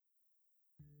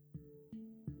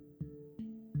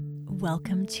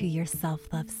Welcome to your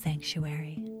self-love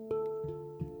sanctuary.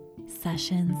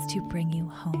 Sessions to bring you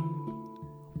home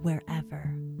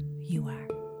wherever you are.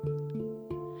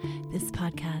 This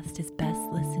podcast is best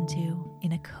listened to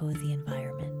in a cozy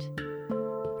environment.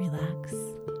 Relax,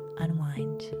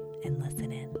 unwind, and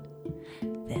listen in.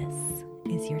 This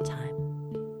is your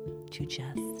time to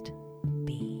just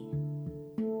be.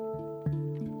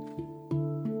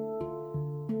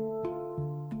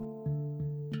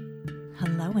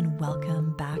 Hello and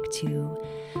welcome back to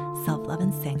Self-Love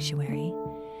and Sanctuary.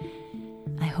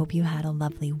 I hope you had a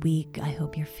lovely week. I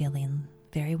hope you're feeling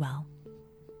very well.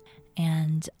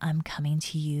 And I'm coming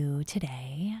to you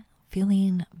today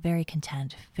feeling very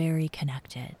content, very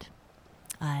connected.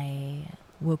 I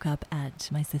woke up at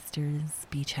my sister's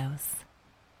beach house,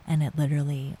 and it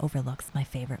literally overlooks my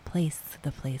favorite place,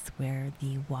 the place where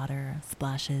the water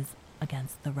splashes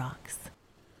against the rocks.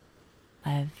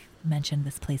 I've mentioned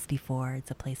this place before. It's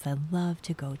a place I love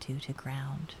to go to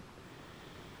ground.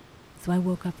 So I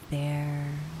woke up there,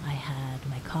 I had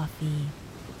my coffee,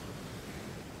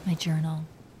 my journal,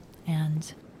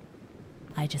 and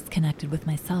I just connected with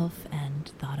myself and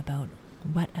thought about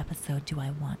what episode do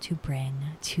I want to bring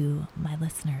to my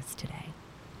listeners today.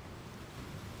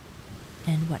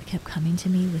 And what kept coming to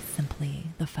me was simply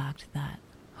the fact that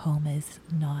home is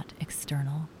not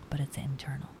external, but it's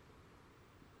internal.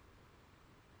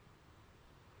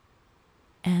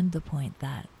 And the point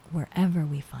that wherever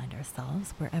we find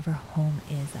ourselves, wherever home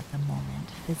is at the moment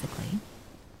physically,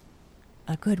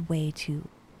 a good way to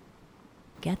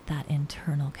get that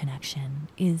internal connection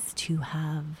is to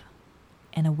have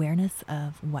an awareness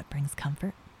of what brings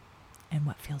comfort and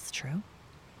what feels true,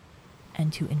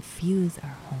 and to infuse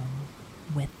our home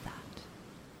with that,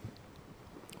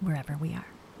 wherever we are.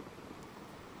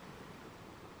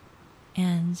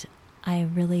 And I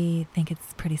really think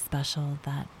it's pretty special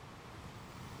that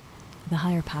the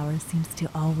higher power seems to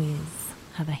always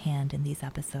have a hand in these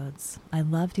episodes. I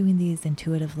love doing these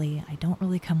intuitively. I don't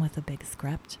really come with a big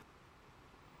script.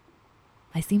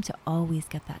 I seem to always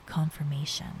get that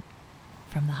confirmation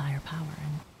from the higher power.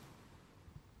 And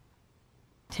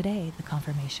today, the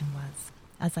confirmation was,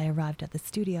 as I arrived at the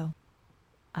studio,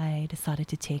 I decided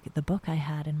to take the book I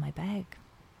had in my bag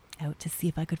out to see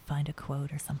if I could find a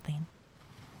quote or something.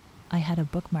 I had a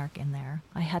bookmark in there.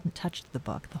 I hadn't touched the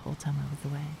book the whole time I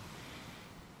was away.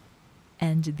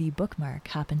 And the bookmark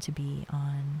happened to be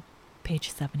on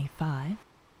page 75,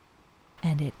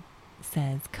 and it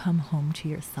says, "Come home to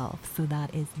yourself." So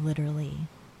that is literally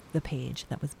the page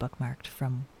that was bookmarked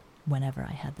from whenever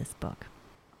I had this book.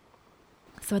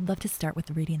 So I'd love to start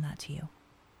with reading that to you.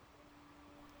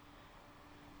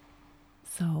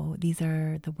 So these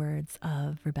are the words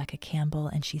of Rebecca Campbell,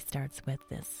 and she starts with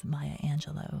this Maya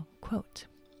Angelou quote.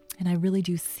 And I really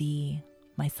do see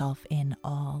myself in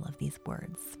all of these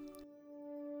words.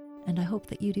 And I hope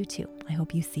that you do too. I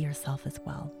hope you see yourself as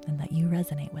well and that you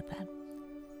resonate with that.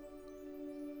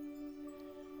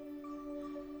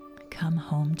 Come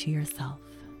home to yourself.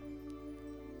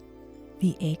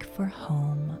 The ache for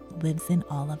home lives in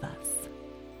all of us.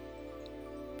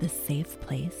 The safe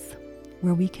place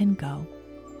where we can go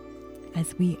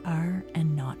as we are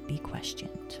and not be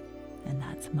questioned. And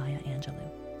that's Maya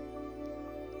Angelou.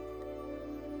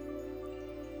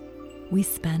 We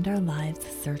spend our lives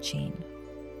searching,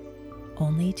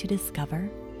 only to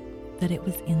discover that it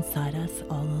was inside us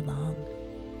all along.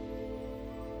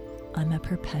 I'm a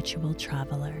perpetual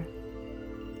traveler,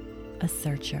 a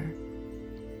searcher,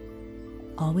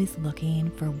 always looking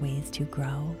for ways to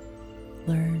grow,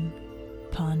 learn,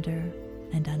 ponder,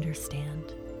 and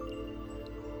understand.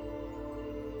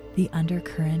 The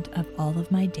undercurrent of all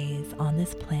of my days on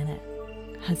this planet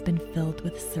has been filled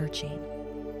with searching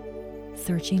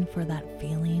for that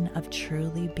feeling of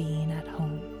truly being at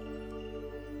home,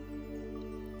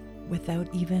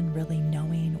 without even really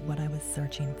knowing what I was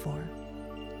searching for.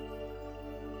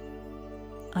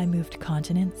 I moved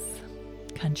continents,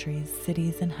 countries,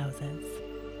 cities, and houses.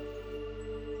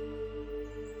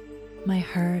 My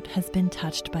heart has been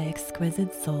touched by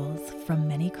exquisite souls from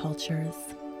many cultures,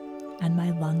 and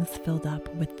my lungs filled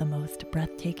up with the most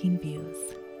breathtaking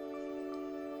views.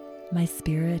 My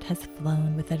spirit has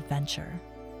flown with adventure,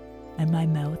 and my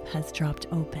mouth has dropped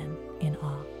open in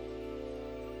awe.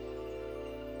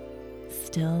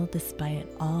 Still, despite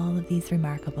all of these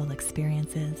remarkable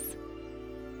experiences,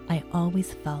 I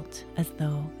always felt as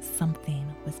though something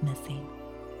was missing,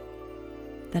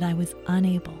 that I was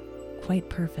unable quite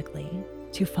perfectly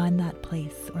to find that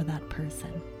place or that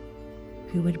person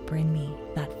who would bring me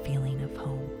that feeling of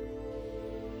home.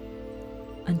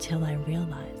 Until I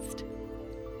realized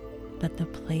that the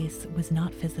place was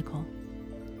not physical,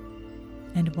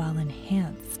 And while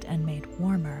enhanced and made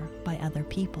warmer by other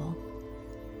people,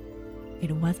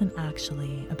 it wasn't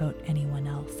actually about anyone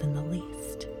else in the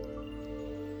least.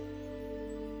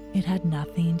 It had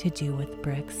nothing to do with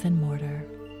bricks and mortar.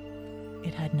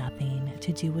 It had nothing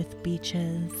to do with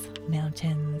beaches,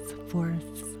 mountains,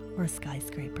 forests, or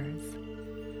skyscrapers.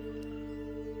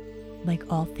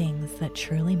 Like all things that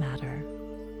truly matter,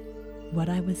 what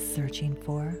I was searching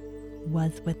for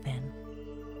was within.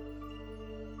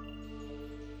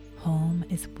 Home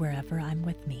is wherever I'm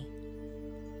with me.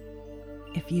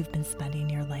 If you've been spending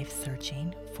your life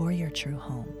searching for your true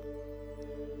home,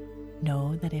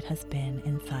 know that it has been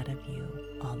inside of you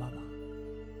all along.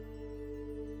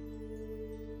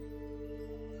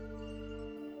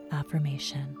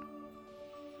 Affirmation: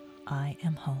 I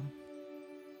am home.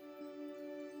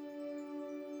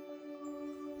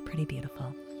 Pretty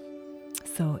beautiful.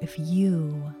 So if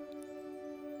you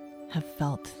have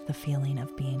felt the feeling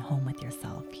of being home with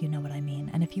yourself, you know what I mean.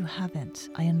 And if you haven't,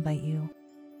 I invite you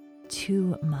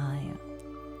to my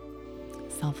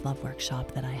self-love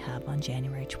workshop that I have on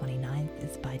January 29th.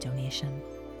 It's by donation.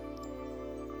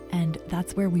 And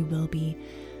that's where we will be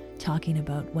talking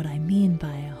about what I mean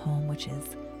by a home, which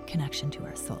is connection to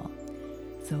our soul.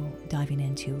 So diving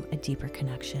into a deeper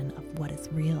connection of what is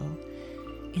real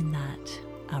in that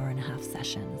hour-and-a-half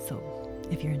session. So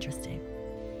if you're interested.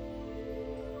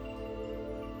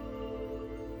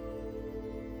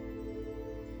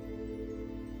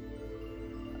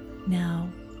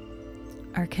 Now,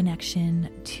 our connection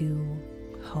to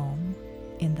home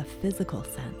in the physical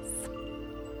sense.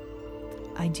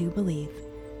 I do believe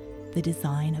the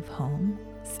design of home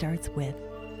starts with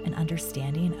an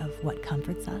understanding of what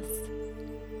comforts us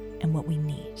and what we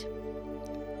need.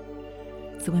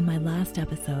 So in my last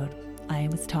episode, I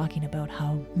was talking about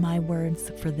how my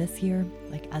words for this year,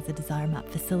 like as a desire map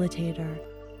facilitator,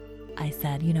 I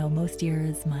said, most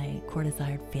years my core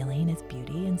desired feeling is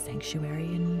beauty and sanctuary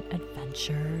and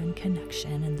adventure and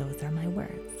connection, and those are my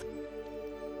words.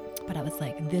 But I was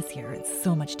like, this year it's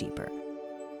so much deeper.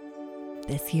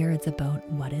 This year it's about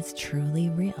what is truly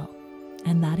real.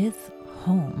 And that is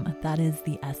home. That is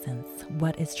the essence.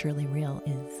 What is truly real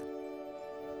is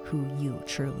who you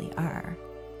truly are.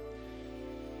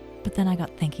 But then I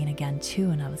got thinking again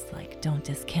too, and I was like, don't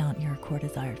discount your core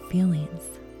desired feelings,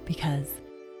 because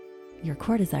your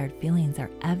core desired feelings are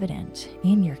evident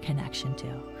in your connection to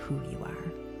who you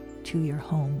are, to your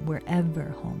home, wherever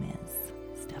home is,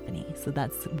 Stephanie. So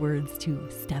that's words to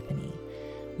Stephanie,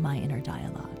 my inner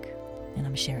dialogue, and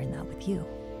I'm sharing that with you.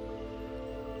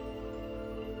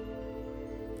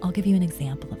 I'll give you an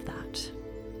example of that.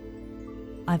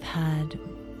 I've had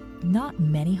not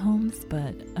many homes,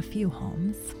 but a few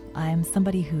homes. I'm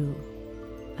somebody who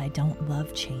I don't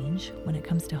love change when it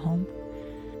comes to home.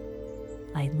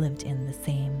 I lived in the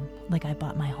same, I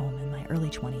bought my home in my early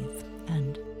 20s,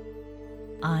 and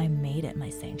I made it my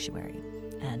sanctuary,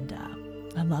 and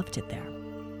I loved it there.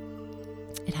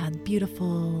 It had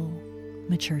beautiful,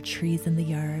 mature trees in the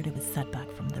yard. It was set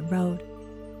back from the road.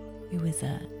 It was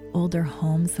an older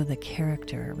home, so the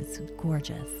character was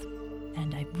gorgeous,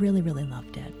 and I really, really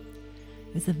loved it.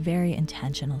 It was a very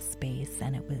intentional space,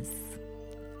 and it was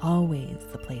always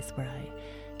the place where I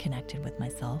connected with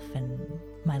myself and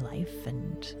my life,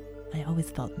 and I always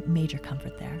felt major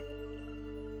comfort there.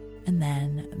 And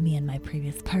then me and my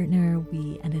previous partner,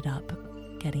 we ended up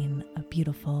getting a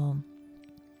beautiful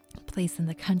place in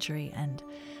the country and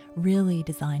really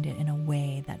designed it in a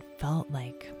way that felt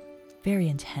like very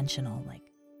intentional.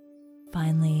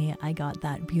 Finally, I got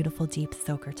that beautiful deep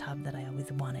soaker tub that I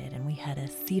always wanted, and we had a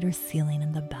cedar ceiling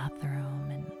in the bathroom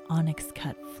and onyx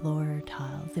cut floor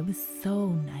tiles. It was so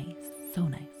nice, so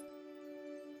nice.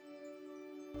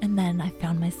 And then I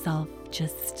found myself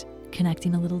just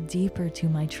connecting a little deeper to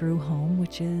my true home,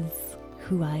 which is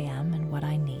who I am and what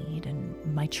I need and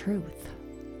my truth.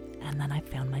 And then I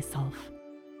found myself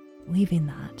leaving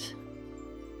that.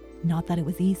 Not that it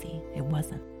was easy, it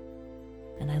wasn't.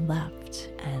 And I left,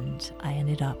 and I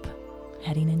ended up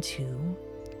heading into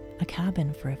a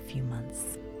cabin for a few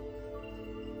months.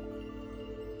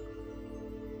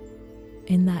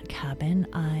 In that cabin,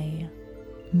 I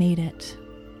made it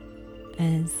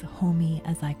as homey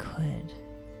as I could.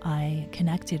 I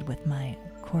connected with my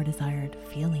core desired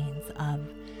feelings of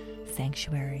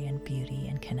sanctuary and beauty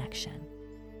and connection.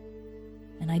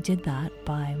 And I did that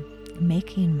by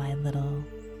making my little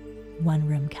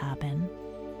one-room cabin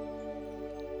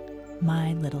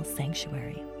my little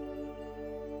sanctuary.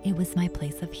 It was my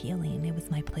place of healing. It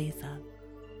was my place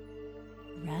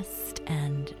of rest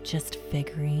and just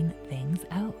figuring things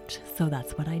out. So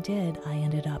that's what I did. I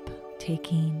ended up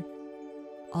taking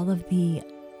all of the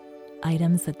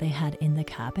items that they had in the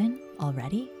cabin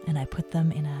already, and I put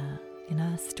them in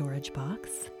a storage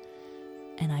box.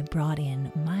 And I brought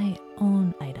in my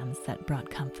own items that brought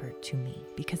comfort to me,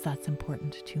 because that's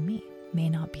important to me. May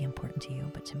not be important to you,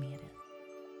 but to me it is.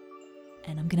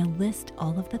 And I'm going to list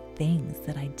all of the things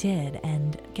that I did,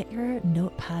 and get your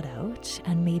notepad out,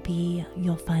 and maybe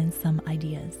you'll find some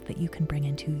ideas that you can bring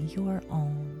into your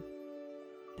own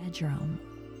bedroom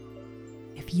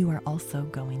if you are also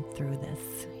going through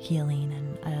this healing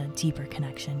and a deeper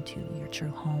connection to your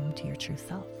true home, to your true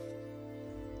self.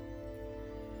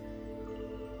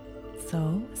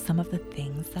 So some of the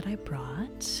things that I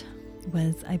brought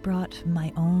was I brought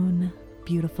my own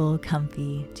beautiful,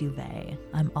 comfy duvet.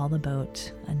 I'm all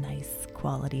about a nice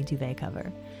quality duvet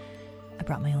cover. I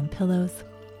brought my own pillows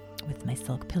with my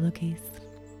silk pillowcase,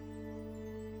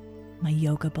 my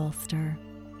yoga bolster,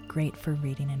 great for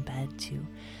reading in bed to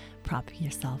prop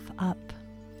yourself up.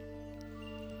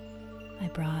 I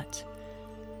brought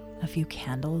a few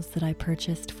candles that I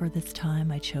purchased for this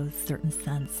time. I chose certain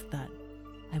scents that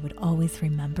I would always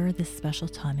remember this special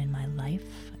time in my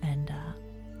life, and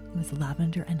it was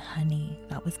lavender and honey.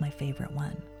 That was my favorite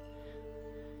one.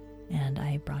 And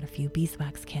I brought a few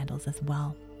beeswax candles as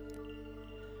well.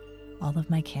 All of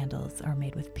my candles are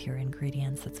made with pure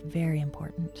ingredients. That's very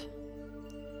important.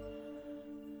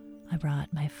 I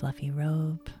brought my fluffy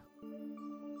robe,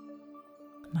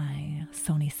 my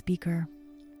Sony speaker.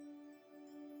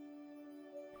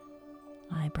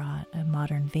 I brought a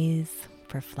modern vase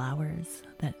for flowers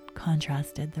that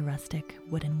contrasted the rustic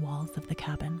wooden walls of the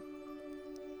cabin.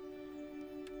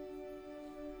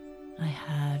 I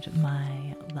had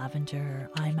my lavender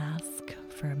eye mask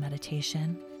for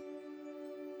meditation.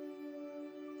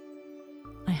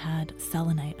 I had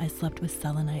selenite. I slept with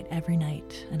selenite every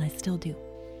night, and I still do.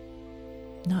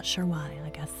 Not sure why. I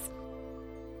guess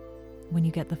when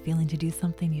you get the feeling to do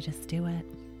something, you just do it.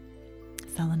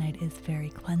 Selenite is very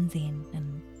cleansing,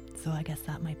 and so I guess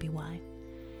that might be why.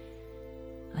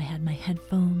 I had my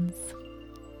headphones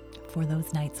for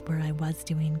those nights where I was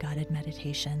doing guided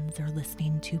meditations or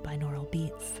listening to binaural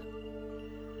beats.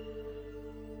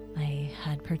 I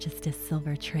had purchased a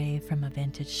silver tray from a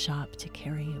vintage shop to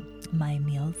carry my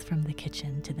meals from the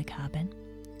kitchen to the cabin.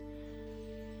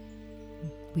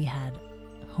 We had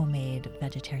homemade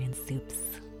vegetarian soups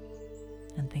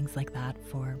and things like that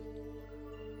for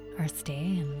our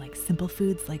stay, and like simple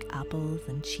foods like apples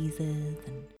and cheeses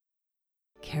and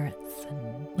carrots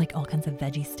and like all kinds of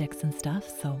veggie sticks and stuff.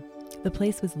 So the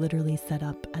place was literally set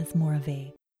up as more of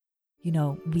a,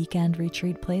 weekend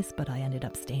retreat place, but I ended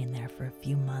up staying there for a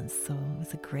few months, so it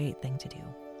was a great thing to do.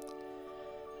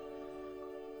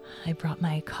 I brought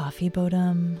my coffee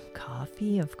Bodum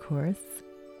coffee, of course.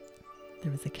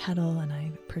 There was a kettle, and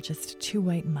I purchased 2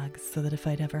 white mugs so that if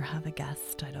I'd ever have a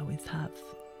guest, I'd always have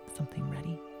something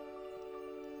ready.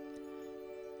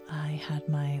 I had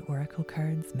my oracle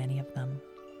cards, many of them.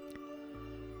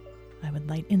 I would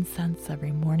light incense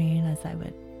every morning as I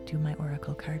would do my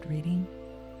oracle card reading.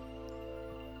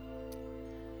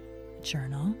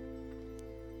 Journal.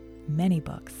 Many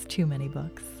books, too many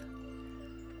books.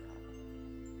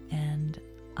 And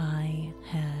I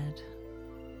had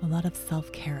a lot of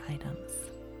self-care items,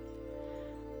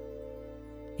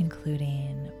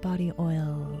 including body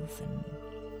oils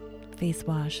and face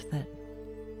wash that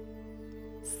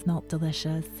smelt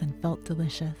delicious and felt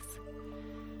delicious,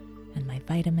 and my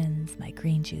vitamins, my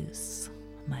green juice,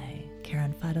 my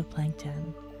Karen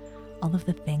phytoplankton, all of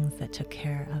the things that took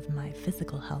care of my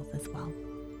physical health as well.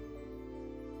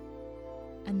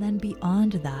 And then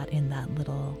beyond that, in that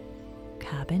little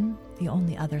cabin, the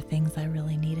only other things I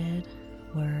really needed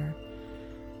were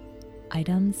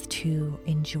items to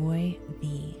enjoy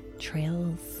the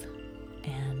trails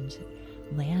and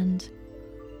land.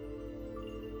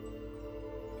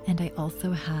 And I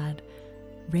also had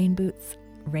rain boots,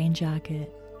 rain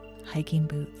jacket, hiking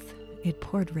boots. It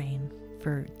poured rain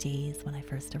for days when I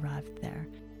first arrived there,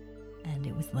 and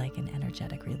it was like an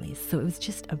energetic release. So it was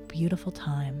just a beautiful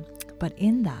time. But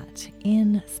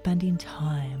in spending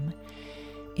time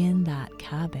in that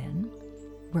cabin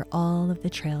where all of the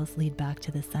trails lead back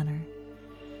to the center,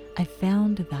 I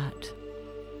found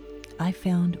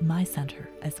my center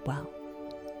as well.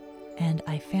 And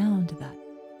I found that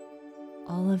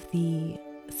all of the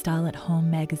Style at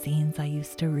Home magazines I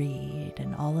used to read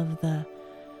and all of the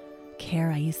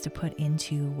care I used to put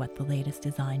into what the latest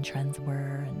design trends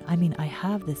were. And I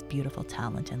have this beautiful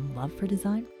talent and love for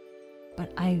design,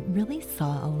 but I really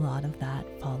saw a lot of that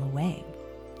fall away.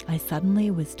 I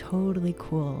suddenly was totally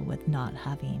cool with not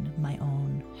having my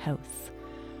own house,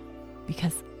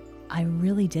 because I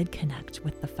really did connect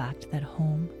with the fact that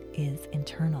home is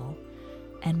internal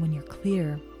And when you're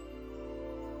clear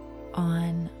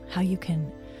on how you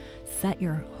can set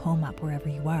your home up wherever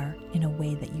you are in a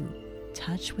way that you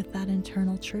touch with that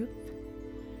internal truth,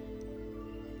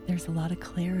 there's a lot of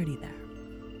clarity there.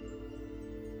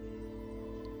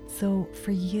 So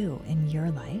for you in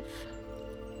your life,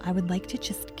 I would like to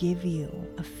just give you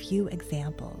a few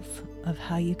examples of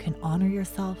how you can honor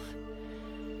yourself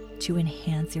to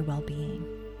enhance your well-being,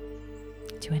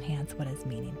 to enhance what is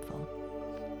meaningful,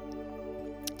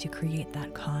 to create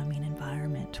that calming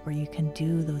environment where you can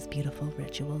do those beautiful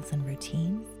rituals and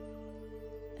routines,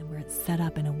 and where it's set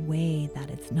up in a way that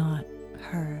it's not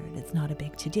hard, it's not a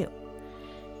big to-do.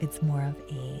 It's more of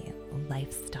a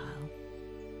lifestyle.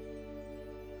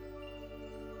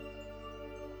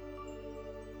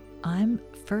 I'm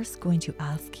first going to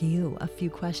ask you a few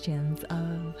questions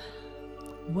of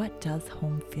what does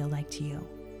home feel like to you?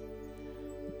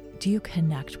 Do you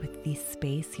connect with the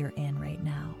space you're in right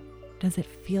now? Does it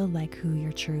feel like who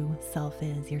your true self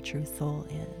is, your true soul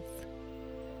is?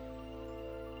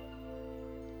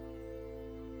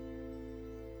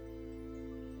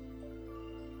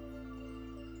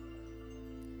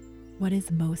 What is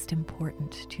most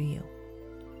important to you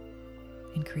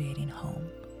in creating home?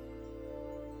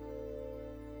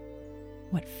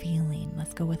 What feeling?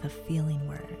 Let's go with a feeling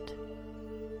word.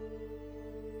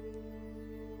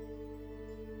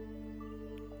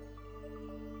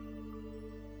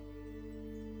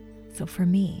 So for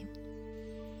me,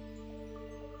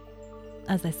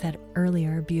 as I said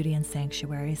earlier, beauty and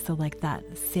sanctuary, so like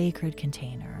that sacred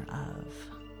container of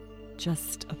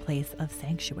just a place of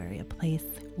sanctuary, a place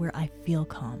where I feel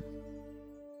calm,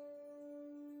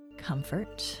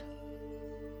 comfort,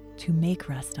 to make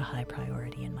rest a high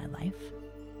priority in my life,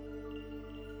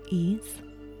 ease,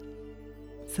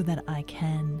 so that I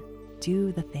can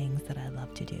do the things that I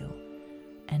love to do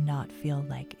and not feel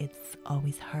like it's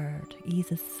always hard.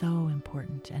 Ease is so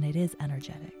important, and it is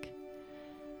energetic.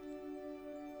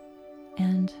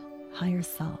 And higher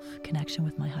self, connection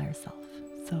with my higher self.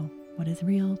 So what is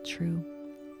real, true,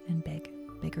 and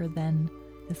bigger than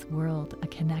this world, a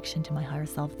connection to my higher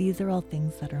self. These are all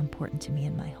things that are important to me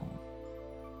in my home.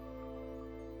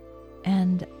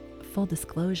 And full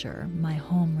disclosure, my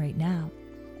home right now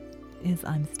is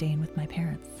I'm staying with my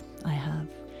parents. I have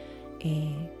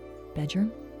a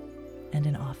bedroom and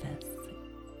an office.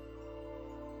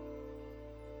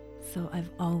 So I've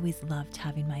always loved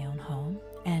having my own home.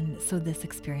 And so this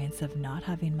experience of not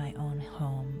having my own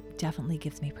home definitely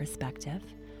gives me perspective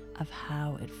of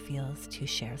how it feels to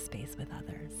share space with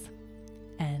others.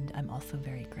 And I'm also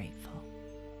very grateful.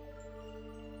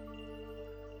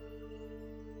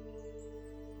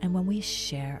 And when we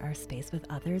share our space with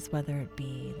others, whether it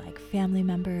be like family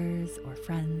members or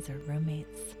friends or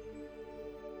roommates,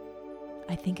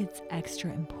 I think it's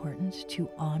extra important to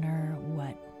honor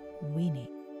what we need,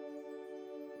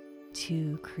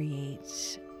 to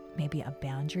create maybe a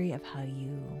boundary of how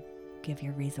you give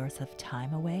your resource of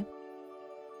time away,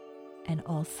 and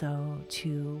also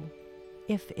to,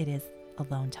 if it is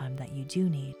alone time that you do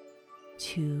need,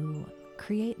 to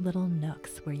create little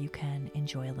nooks where you can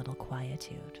enjoy a little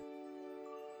quietude.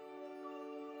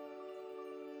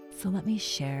 So let me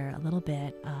share a little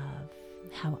bit of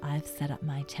how I've set up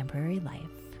my temporary life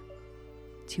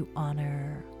to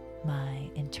honor my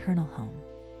internal home.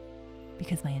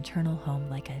 Because my internal home,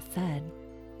 like I said,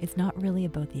 is not really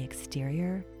about the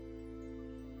exterior.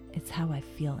 It's how I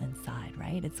feel inside,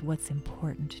 right? It's what's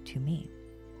important to me.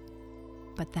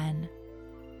 But then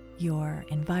your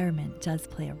environment does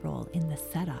play a role in the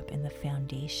setup, in the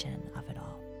foundation of it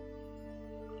all.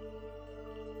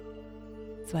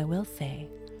 So I will say,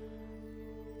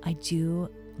 I do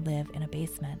live in a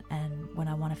basement, and when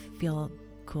I want to feel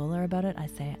cooler about it, I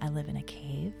say I live in a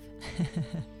cave.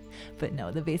 But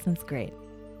no, the basement's great.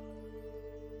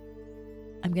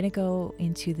 I'm going to go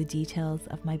into the details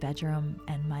of my bedroom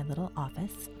and my little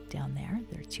office down there.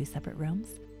 There are 2 separate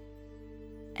rooms.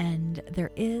 And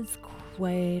there is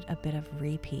quite a bit of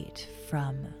repeat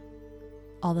from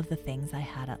all of the things I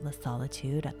had at La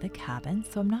Solitude at the cabin.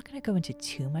 So I'm not going to go into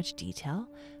too much detail,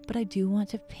 but I do want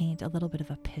to paint a little bit of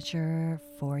a picture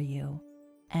for you.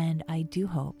 And I do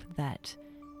hope that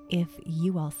if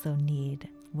you also need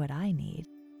what I need,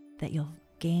 that you'll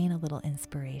gain a little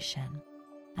inspiration,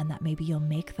 and that maybe you'll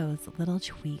make those little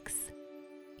tweaks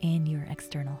in your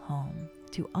external home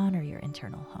to honor your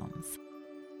internal homes.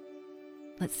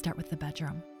 Let's start with the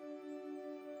bedroom.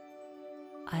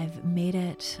 I've made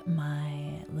it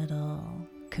my little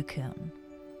cocoon.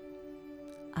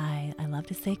 I love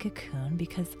to say cocoon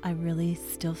because I really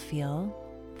still feel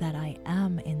that I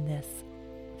am in this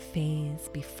phase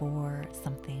before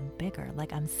something bigger.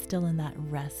 Like I'm still in that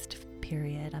rest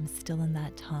period. I'm still in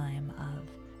that time of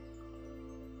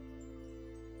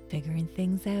figuring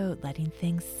things out, letting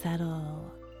things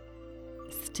settle,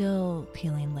 still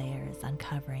peeling layers,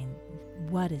 uncovering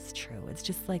what is true. It's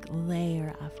just like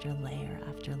layer after layer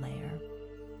after layer.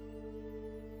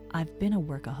 I've been a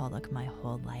workaholic my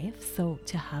whole life, so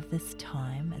to have this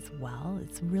time as well,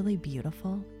 it's really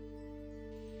beautiful.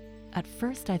 At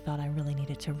first, I thought I really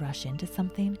needed to rush into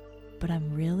something, but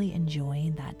I'm really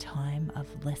enjoying that time of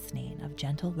listening, of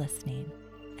gentle listening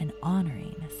and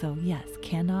honoring. So yes,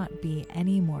 cannot be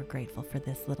any more grateful for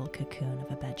this little cocoon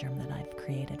of a bedroom that I've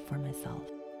created for myself.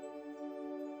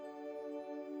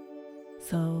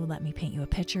 So let me paint you a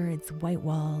picture. It's white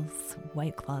walls,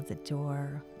 white closet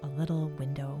door, a little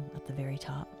window at the very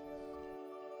top.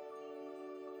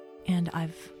 And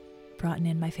I've brought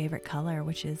in my favorite color,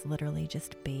 which is literally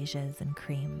just beiges and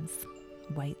creams,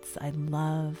 whites. I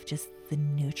love just the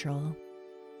neutral.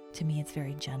 To me, it's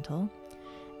very gentle.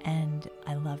 And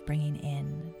I love bringing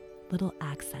in little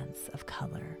accents of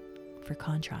color for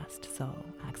contrast. So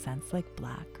accents like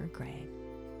black or gray.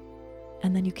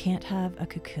 And then you can't have a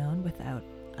cocoon without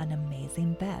an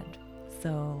amazing bed.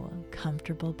 So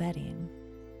comfortable bedding,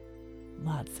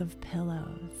 lots of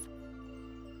pillows.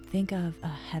 Think of a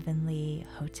heavenly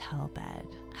hotel bed,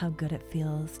 how good it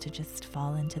feels to just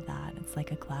fall into that. It's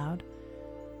like a cloud.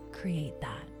 Create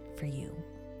that for you.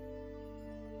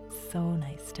 So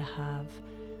nice to have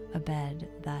a bed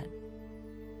that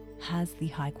has the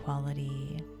high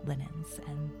quality linens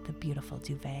and the beautiful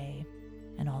duvet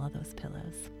and all of those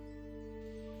pillows.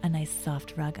 A nice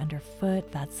soft rug underfoot,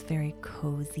 that's very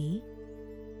cozy.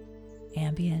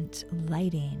 Ambient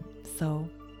lighting, so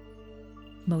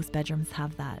most bedrooms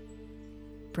have that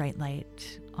bright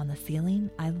light on the ceiling.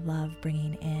 I love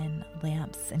bringing in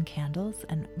lamps and candles,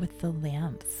 and with the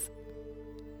lamps,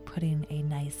 putting a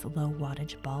nice low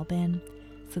wattage bulb in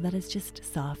so that it's just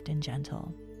soft and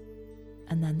gentle.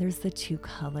 And then there's the two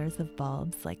colors of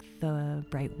bulbs, like the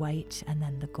bright white and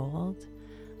then the gold.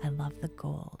 I love the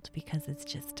gold because it's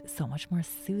just so much more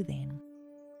soothing.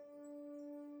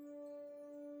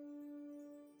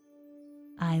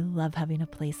 I love having a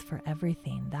place for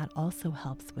everything. That also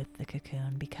helps with the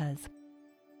cocoon because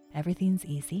everything's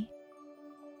easy,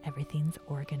 everything's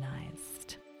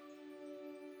organized.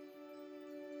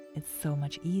 It's so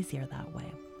much easier that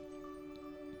way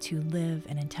to live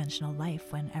an intentional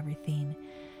life when everything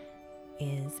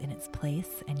is in its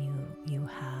place and you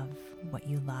have what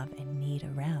you love and need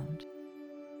around.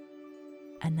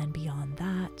 And then beyond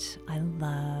that, I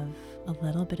love a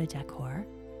little bit of decor,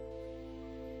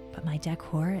 but my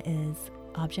decor is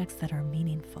objects that are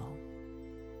meaningful.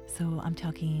 So I'm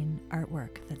talking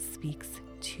artwork that speaks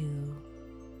to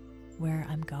where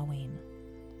I'm going,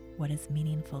 what is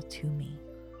meaningful to me.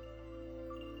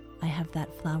 I have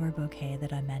that flower bouquet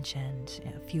that I mentioned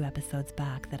a few episodes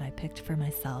back that I picked for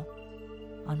myself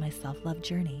on my self-love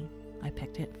journey. I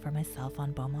picked it for myself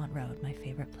on Beaumont Road, my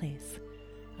favorite place.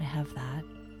 I have that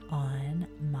on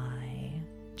my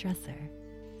dresser.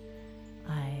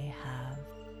 I have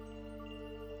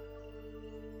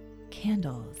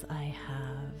candles. I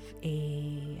have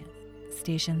a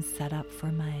station set up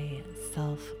for my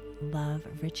self-love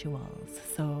rituals.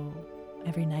 So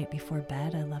every night before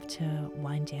bed, I love to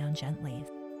wind down gently.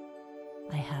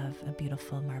 I have a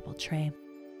beautiful marble tray,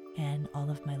 and all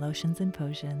of my lotions and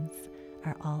potions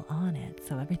are all on it.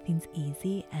 So everything's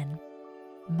easy, and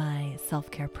my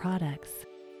self-care products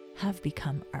have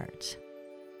become art.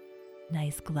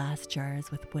 Nice glass jars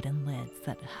with wooden lids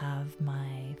that have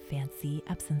my fancy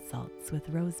Epsom salts with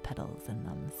rose petals in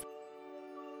them.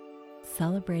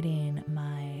 Celebrating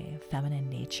my feminine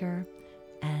nature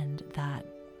and that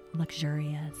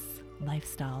luxurious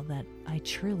lifestyle that I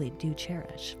truly do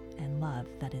cherish and love,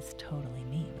 that is totally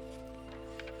me.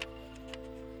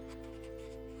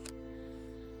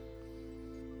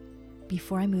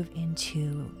 Before I move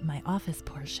into my office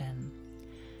portion,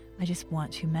 I just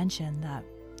want to mention that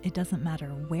it doesn't matter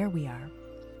where we are,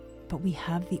 but we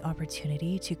have the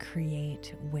opportunity to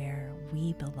create where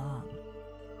we belong.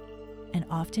 And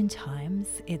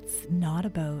oftentimes, it's not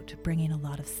about bringing a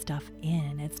lot of stuff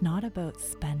in. It's not about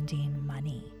spending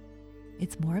money.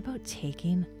 It's more about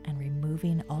taking and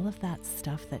removing all of that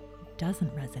stuff that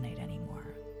doesn't resonate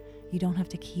anymore. You don't have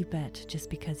to keep it just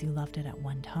because you loved it at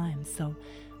one time. So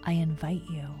I invite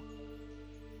you,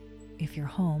 if you're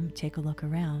home, take a look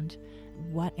around.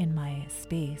 What in my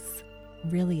space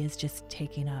really is just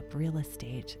taking up real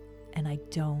estate, and I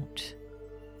don't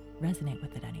resonate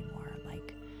with it anymore.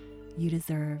 Like, you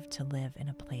deserve to live in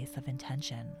a place of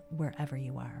intention wherever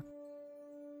you are.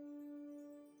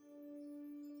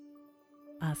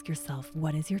 Ask yourself,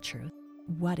 what is your truth?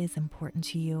 What is important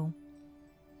to you?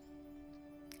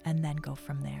 and then go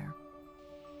from there.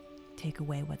 Take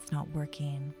away what's not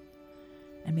working,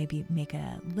 and maybe make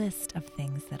a list of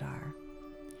things that are,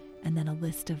 and then a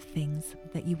list of things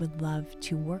that you would love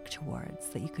to work towards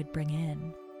that you could bring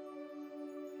in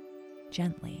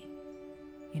gently.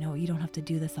 You don't have to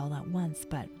do this all at once,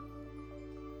 but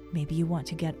maybe you want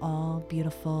to get all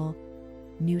beautiful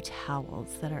new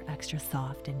towels that are extra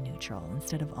soft and neutral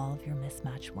instead of all of your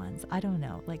mismatched ones. I don't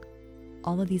know,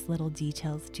 all of these little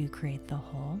details do create the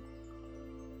whole.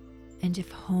 And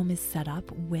if home is set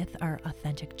up with our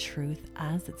authentic truth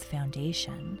as its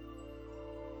foundation,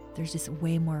 there's just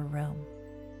way more room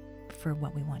for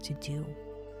what we want to do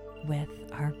with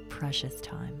our precious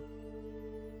time.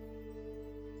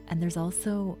 And there's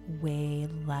also way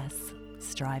less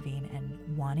striving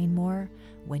and wanting more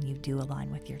when you do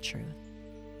align with your truth.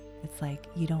 It's like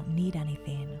you don't need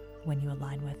anything when you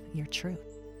align with your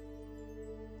truth.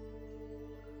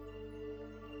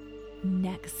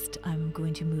 Next, I'm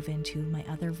going to move into my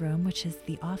other room, which is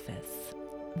the office.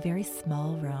 Very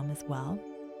small room as well.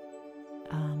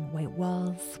 White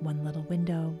walls, one little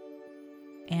window.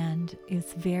 And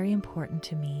it's very important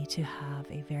to me to have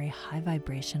a very high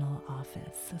vibrational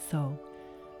office. So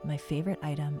my favorite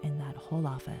item in that whole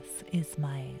office is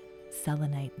my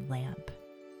selenite lamp.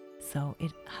 So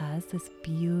it has this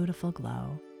beautiful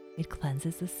glow. It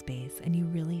cleanses the space, and you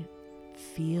really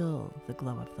feel the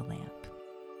glow of the lamp.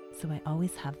 So I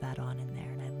always have that on in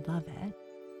there, and I love it.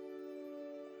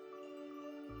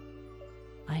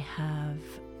 I have,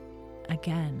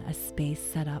 again, a space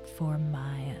set up for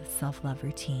my self-love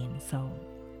routine. So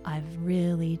I've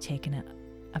really taken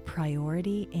a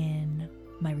priority in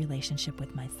my relationship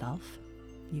with myself.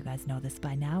 You guys know this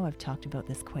by now. I've talked about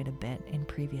this quite a bit in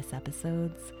previous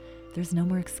episodes. There's no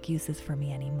more excuses for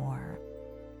me anymore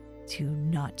to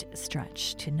not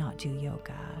stretch, to not do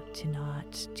yoga, to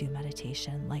not do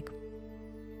meditation.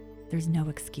 There's no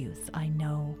excuse. I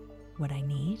know what I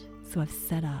need. So I've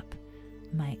set up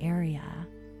my area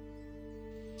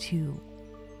to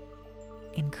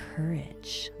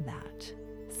encourage that.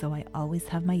 So I always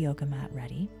have my yoga mat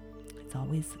ready. It's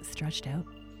always stretched out,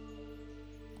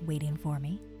 waiting for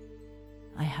me.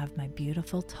 I have my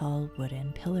beautiful tall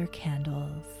wooden pillar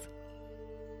candles.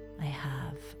 I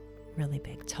have really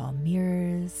big tall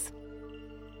mirrors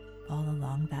all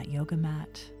along that yoga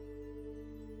mat.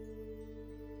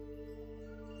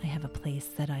 I have a place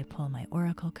that I pull my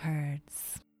oracle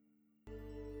cards.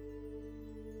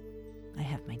 I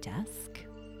have my desk,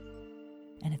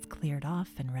 and it's cleared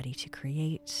off and ready to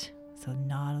create, so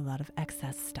not a lot of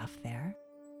excess stuff there.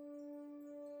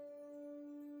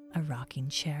 A rocking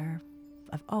chair.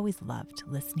 I've always loved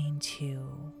listening to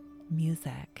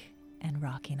music and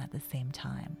rocking at the same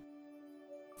time.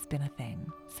 It's been a thing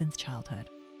since childhood.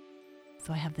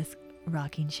 So I have this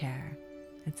rocking chair.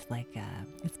 It's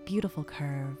it's beautiful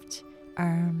curved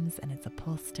arms, and it's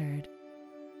upholstered.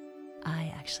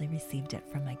 I actually received it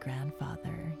from my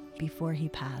grandfather. Before he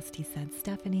passed, he said,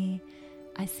 "Stephanie,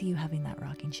 I see you having that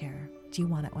rocking chair. Do you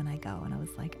want it when I go?" And I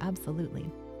was like,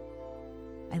 absolutely.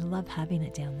 I love having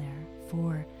it down there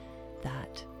for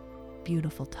that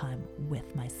beautiful time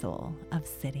with my soul of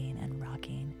sitting and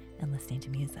rocking and listening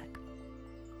to music.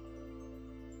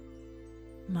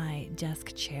 My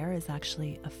desk chair is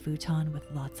actually a futon with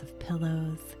lots of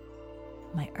pillows.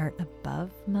 My art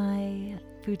above my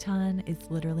futon is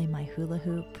literally my hula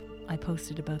hoop. I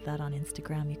posted about that on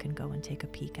Instagram. You can go and take a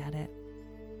peek at it.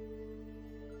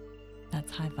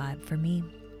 That's high vibe for me.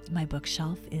 My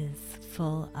bookshelf is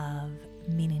full of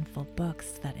meaningful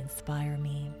books that inspire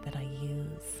me, that I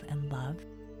use and love.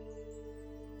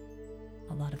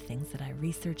 A lot of things that I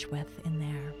research with in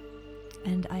there.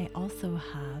 And I also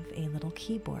have a little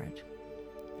keyboard.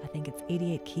 I think it's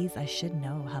 88 keys. I should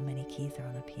know how many keys are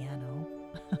on a piano.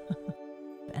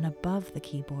 And above the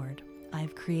keyboard,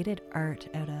 I've created art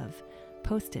out of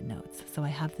Post-it notes. So I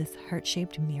have this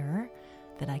heart-shaped mirror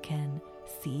that I can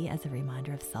see as a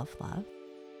reminder of self-love.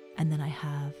 And then I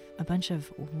have a bunch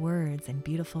of words and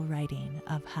beautiful writing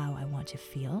of how I want to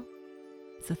feel.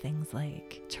 So things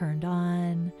like turned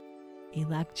on,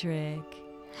 electric,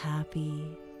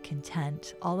 happy,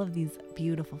 content, all of these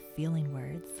beautiful feeling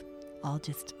words, all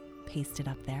just pasted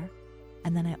up there.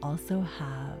 And then I also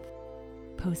have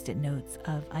Post-it notes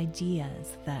of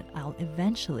ideas that I'll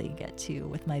eventually get to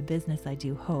with my business, I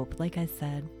do hope. Like I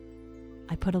said,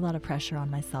 I put a lot of pressure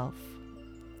on myself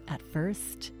at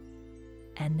first.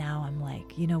 And now I'm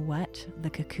like, you know what? The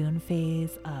cocoon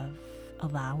phase of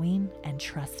allowing and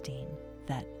trusting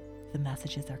that the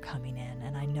messages are coming in,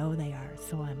 and I know they are.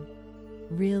 So I'm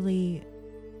really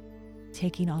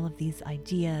taking all of these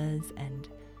ideas and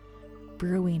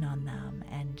brewing on them,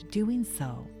 and doing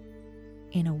so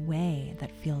in a way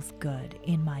that feels good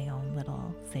in my own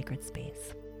little sacred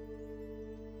space.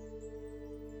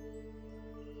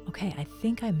 Okay, I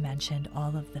think I mentioned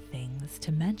all of the things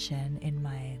to mention in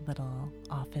my little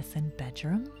office and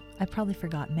bedroom. I probably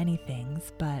forgot many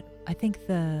things, but I think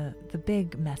the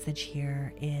big message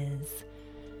here is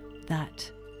that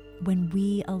when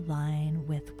we align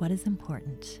with what is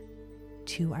important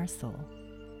to our soul,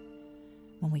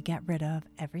 when we get rid of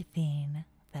everything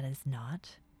that is not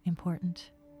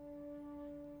important,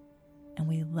 and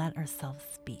we let ourselves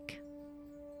speak,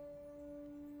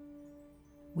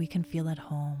 we can feel at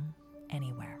home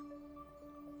anywhere.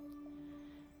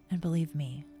 And believe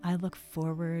me, I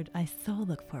so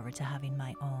look forward to having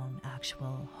my own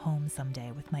actual home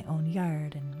someday with my own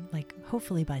yard and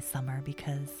hopefully by summer,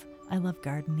 because I love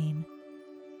gardening.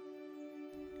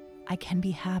 I can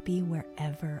be happy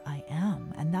wherever I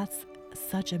am, and that's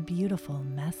such a beautiful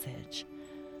message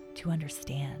to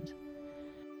understand.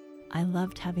 I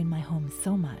loved having my home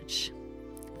so much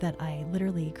that I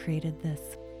literally created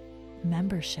this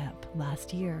membership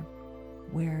last year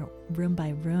where room by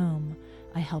room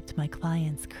I helped my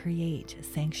clients create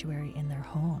sanctuary in their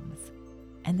homes,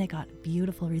 and they got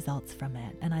beautiful results from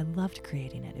it, and I loved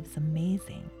creating it. It was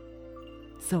amazing.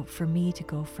 So for me to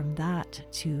go from that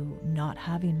to not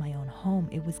having my own home,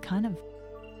 it was kind of,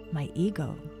 my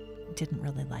ego didn't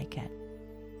really like it.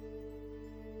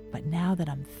 But now that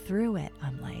I'm through it,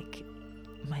 I'm like,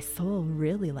 my soul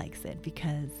really likes it,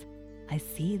 because I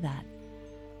see that,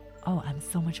 oh, I'm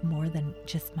so much more than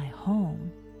just my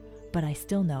home, but I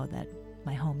still know that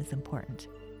my home is important.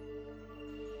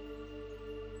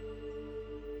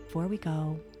 Before we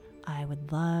go, I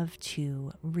would love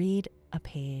to read a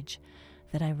page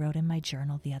that I wrote in my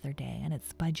journal the other day, and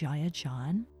it's by Jaya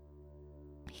John.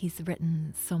 He's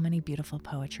written so many beautiful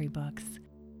poetry books.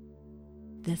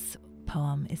 This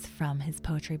poem is from his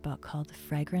poetry book called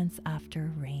Fragrance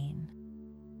After Rain.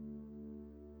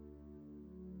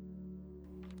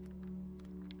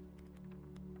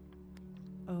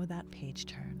 Oh, that page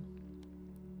turn.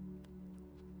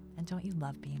 And don't you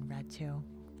love being read to?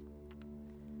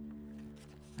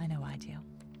 I know I do.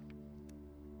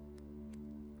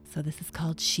 So this is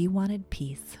called She Wanted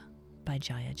Peace by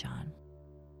Jaya John.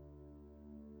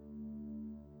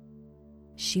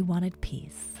 She wanted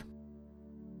peace,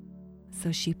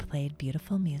 so she played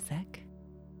beautiful music,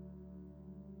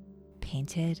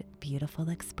 painted beautiful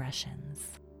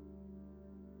expressions,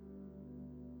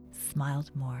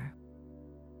 smiled more.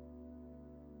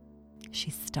 She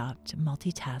stopped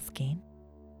multitasking,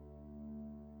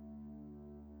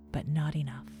 but not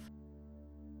enough.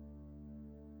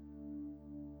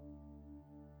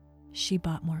 She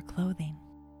bought more clothing,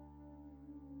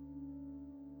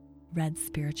 read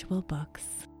spiritual books,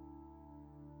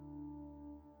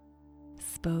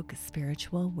 spoke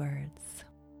spiritual words.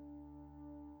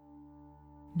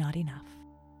 Not enough.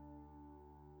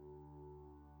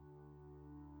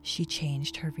 She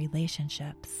changed her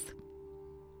relationships,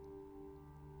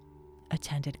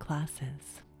 attended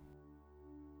classes,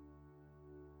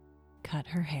 cut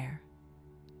her hair,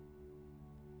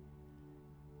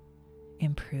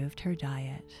 improved her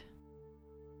diet,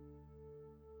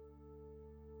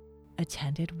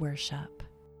 attended worship,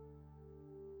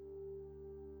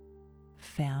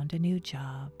 found a new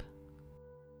job,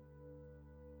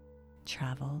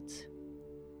 traveled,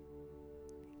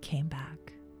 came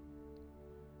back.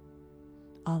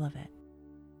 All of it.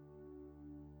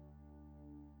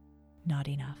 Not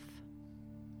enough.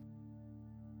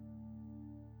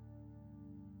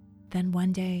 Then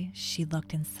one day she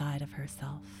looked inside of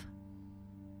herself,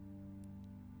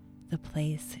 the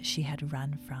place she had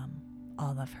run from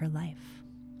all of her life.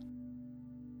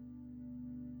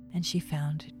 And she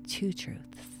found two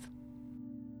truths: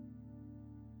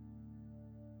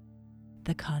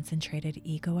 the concentrated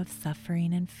ego of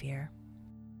suffering and fear,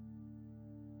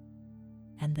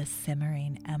 and the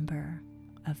simmering ember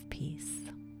of peace.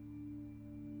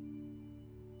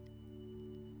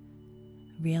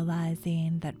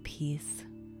 Realizing that peace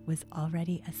was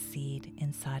already a seed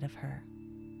inside of her,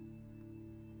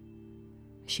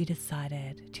 she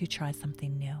decided to try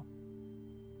something new.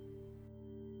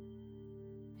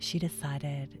 She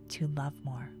decided to love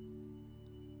more.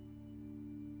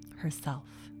 Herself,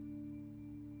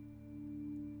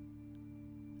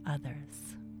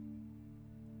 others,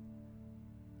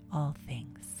 all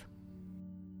things.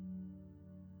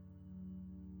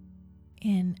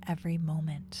 In every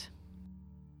moment,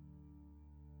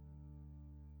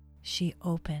 she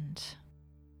opened.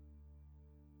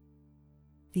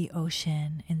 The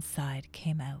ocean inside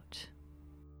came out.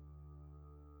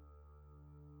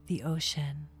 The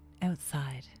ocean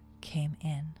outside came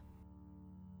in.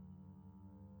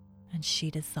 and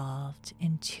she dissolved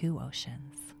in 2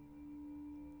 oceans.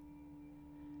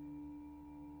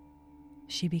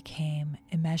 She became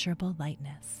immeasurable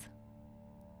lightness.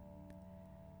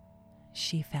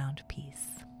 She found peace.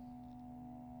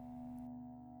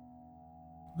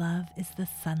 Love is the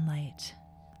sunlight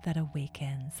that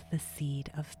awakens the seed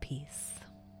of peace.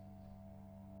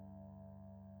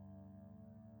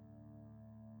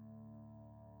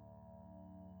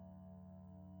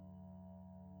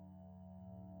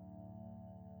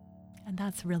 And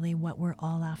that's really what we're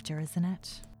all after, isn't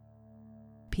it?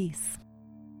 Peace.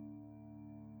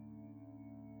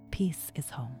 Peace is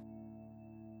home.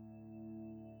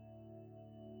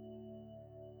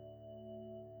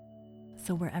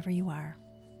 So wherever you are,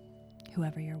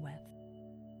 whoever you're with,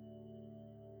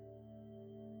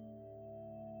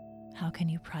 how can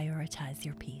you prioritize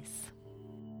your peace?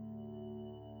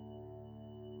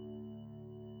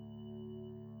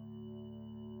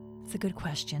 It's a good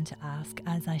question to ask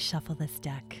as I shuffle this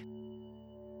deck.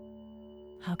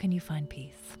 How can you find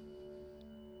peace?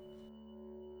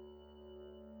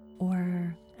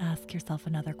 Or ask yourself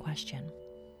another question,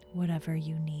 whatever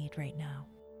you need right now.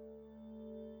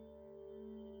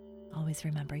 Always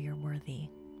remember you're worthy.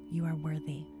 You are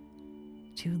worthy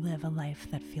to live a life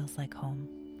that feels like home,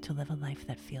 to live a life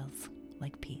that feels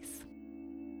like peace.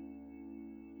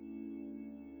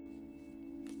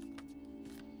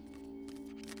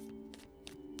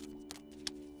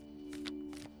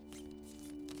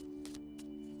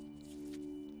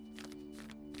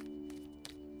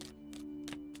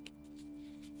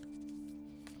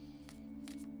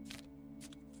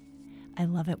 I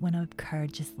love it when a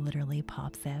card just literally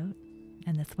pops out,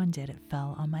 and this one did. It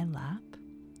fell on my lap.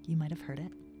 You might have heard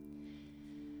it.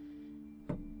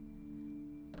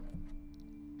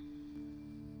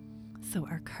 So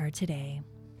our card today,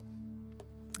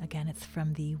 again, it's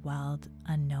from the Wild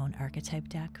Unknown Archetype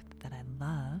deck that I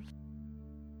love.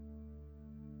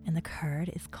 And the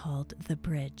card is called The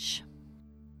Bridge.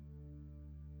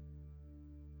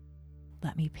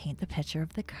 Let me paint the picture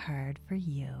of the card for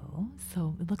you.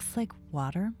 So it looks like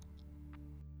water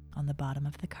on the bottom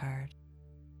of the card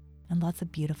and lots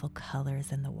of beautiful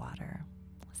colors in the water.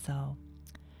 So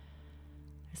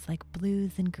there's like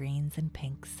blues and greens and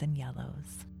pinks and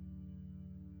yellows.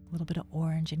 A little bit of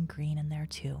orange and green in there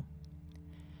too.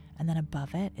 And then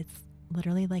above it, it's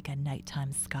literally like a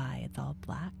nighttime sky. It's all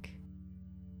black.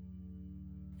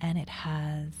 And it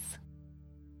has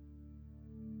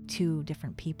 2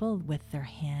 different people with their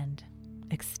hand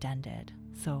extended.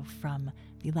 So from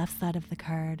the left side of the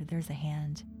card, there's a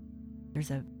hand,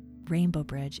 there's a rainbow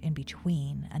bridge in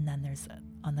between, and then there's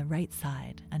on the right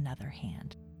side another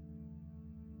hand.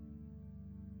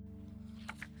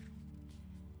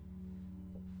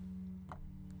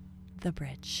 The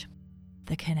bridge,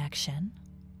 the connection,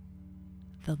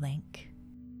 the link,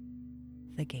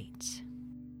 the gate.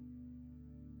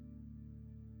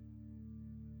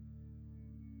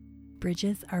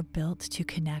 Bridges are built to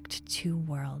connect 2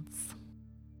 worlds.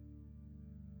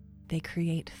 They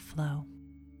create flow,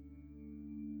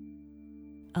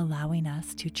 allowing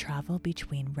us to travel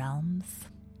between realms,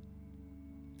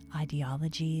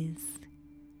 ideologies,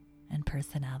 and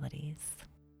personalities.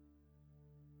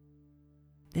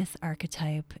 This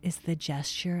archetype is the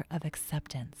gesture of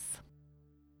acceptance,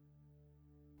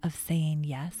 of saying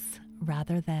yes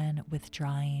rather than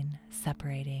withdrawing,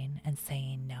 separating, and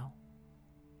saying no.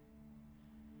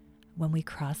 When we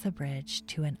cross a bridge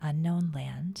to an unknown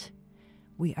land,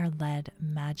 we are led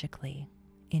magically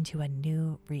into a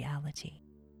new reality.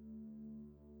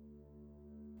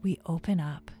 We open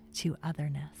up to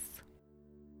otherness.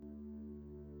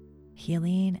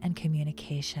 Healing and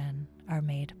communication are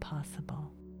made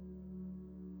possible.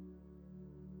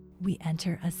 We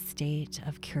enter a state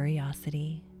of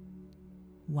curiosity,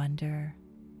 wonder,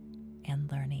 and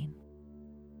learning.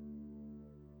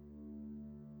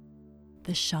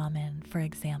 The shaman, for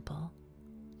example,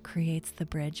 creates the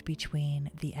bridge between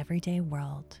the everyday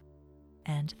world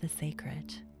and the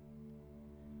sacred.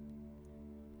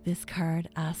 This card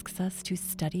asks us to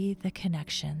study the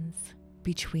connections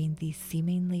between these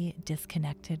seemingly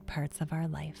disconnected parts of our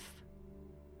life.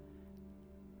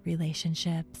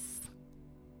 Relationships,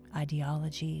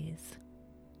 ideologies,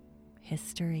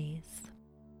 histories.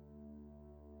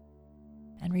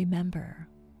 And remember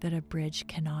that a bridge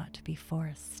cannot be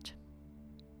forced.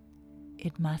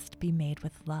 It must be made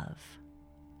with love,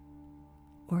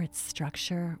 or its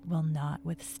structure will not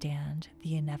withstand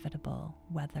the inevitable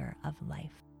weather of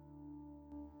life.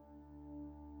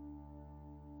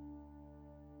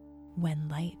 When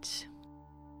light,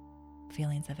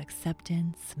 feelings of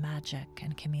acceptance, magic,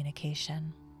 and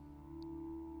communication,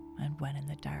 and when in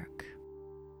the dark,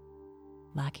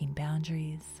 lacking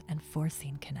boundaries, and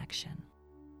forcing connection.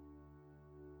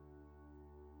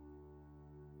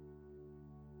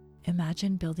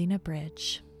 Imagine building a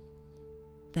bridge,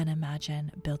 then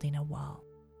imagine building a wall.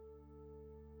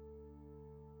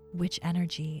 Which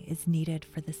energy is needed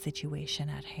for the situation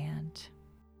at hand?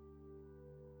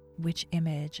 Which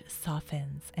image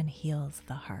softens and heals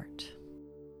the heart?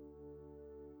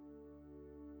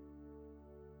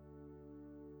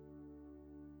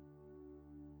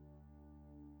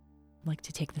 I'd like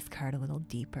to take this card a little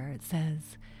deeper. It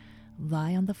says,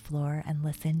 lie on the floor and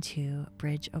listen to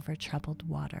Bridge Over Troubled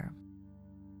Water.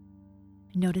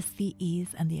 Notice the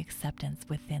ease and the acceptance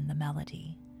within the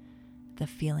melody, the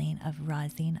feeling of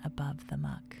rising above the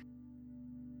muck.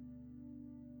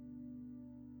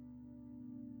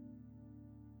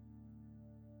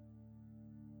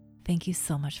 Thank you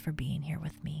so much for being here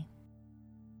with me.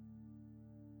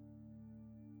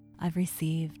 I've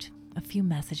received a few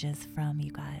messages from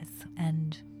you guys,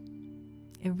 and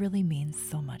it really means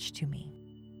so much to me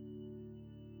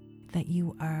that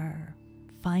you are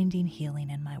finding healing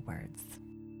in my words,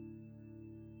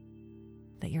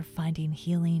 that you're finding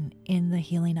healing in the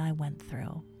healing I went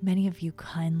through. Many of you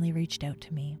kindly reached out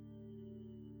to me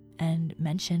and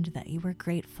mentioned that you were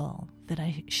grateful that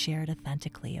I shared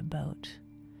authentically about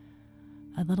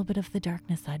a little bit of the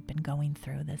darkness I'd been going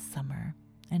through this summer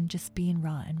and just being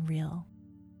raw and real.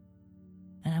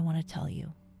 And I want to tell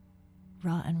you,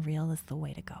 raw and real is the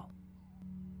way to go.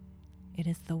 It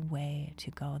is the way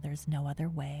to go. There's no other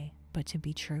way but to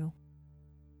be true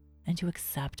and to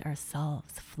accept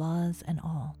ourselves, flaws and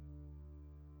all.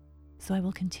 So I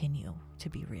will continue to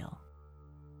be real.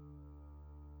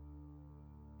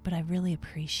 But I really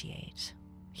appreciate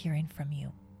hearing from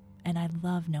you, and I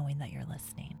love knowing that you're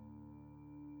listening.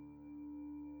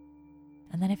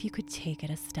 And then if you could take it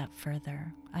a step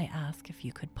further, I ask if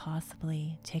you could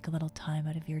possibly take a little time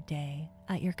out of your day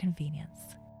at your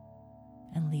convenience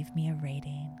and leave me a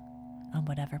rating on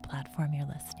whatever platform you're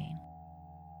listening.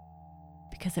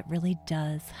 Because it really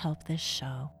does help this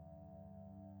show.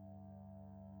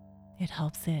 It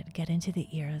helps it get into the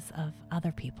ears of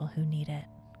other people who need it,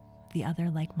 the other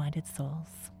like-minded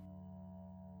souls.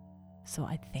 So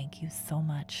I thank you so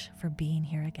much for being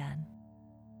here again.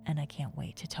 And I can't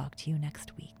wait to talk to you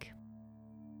next week.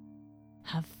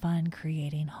 Have fun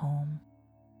creating home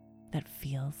that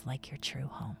feels like your true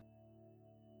home.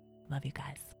 Love you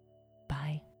guys.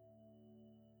 Bye.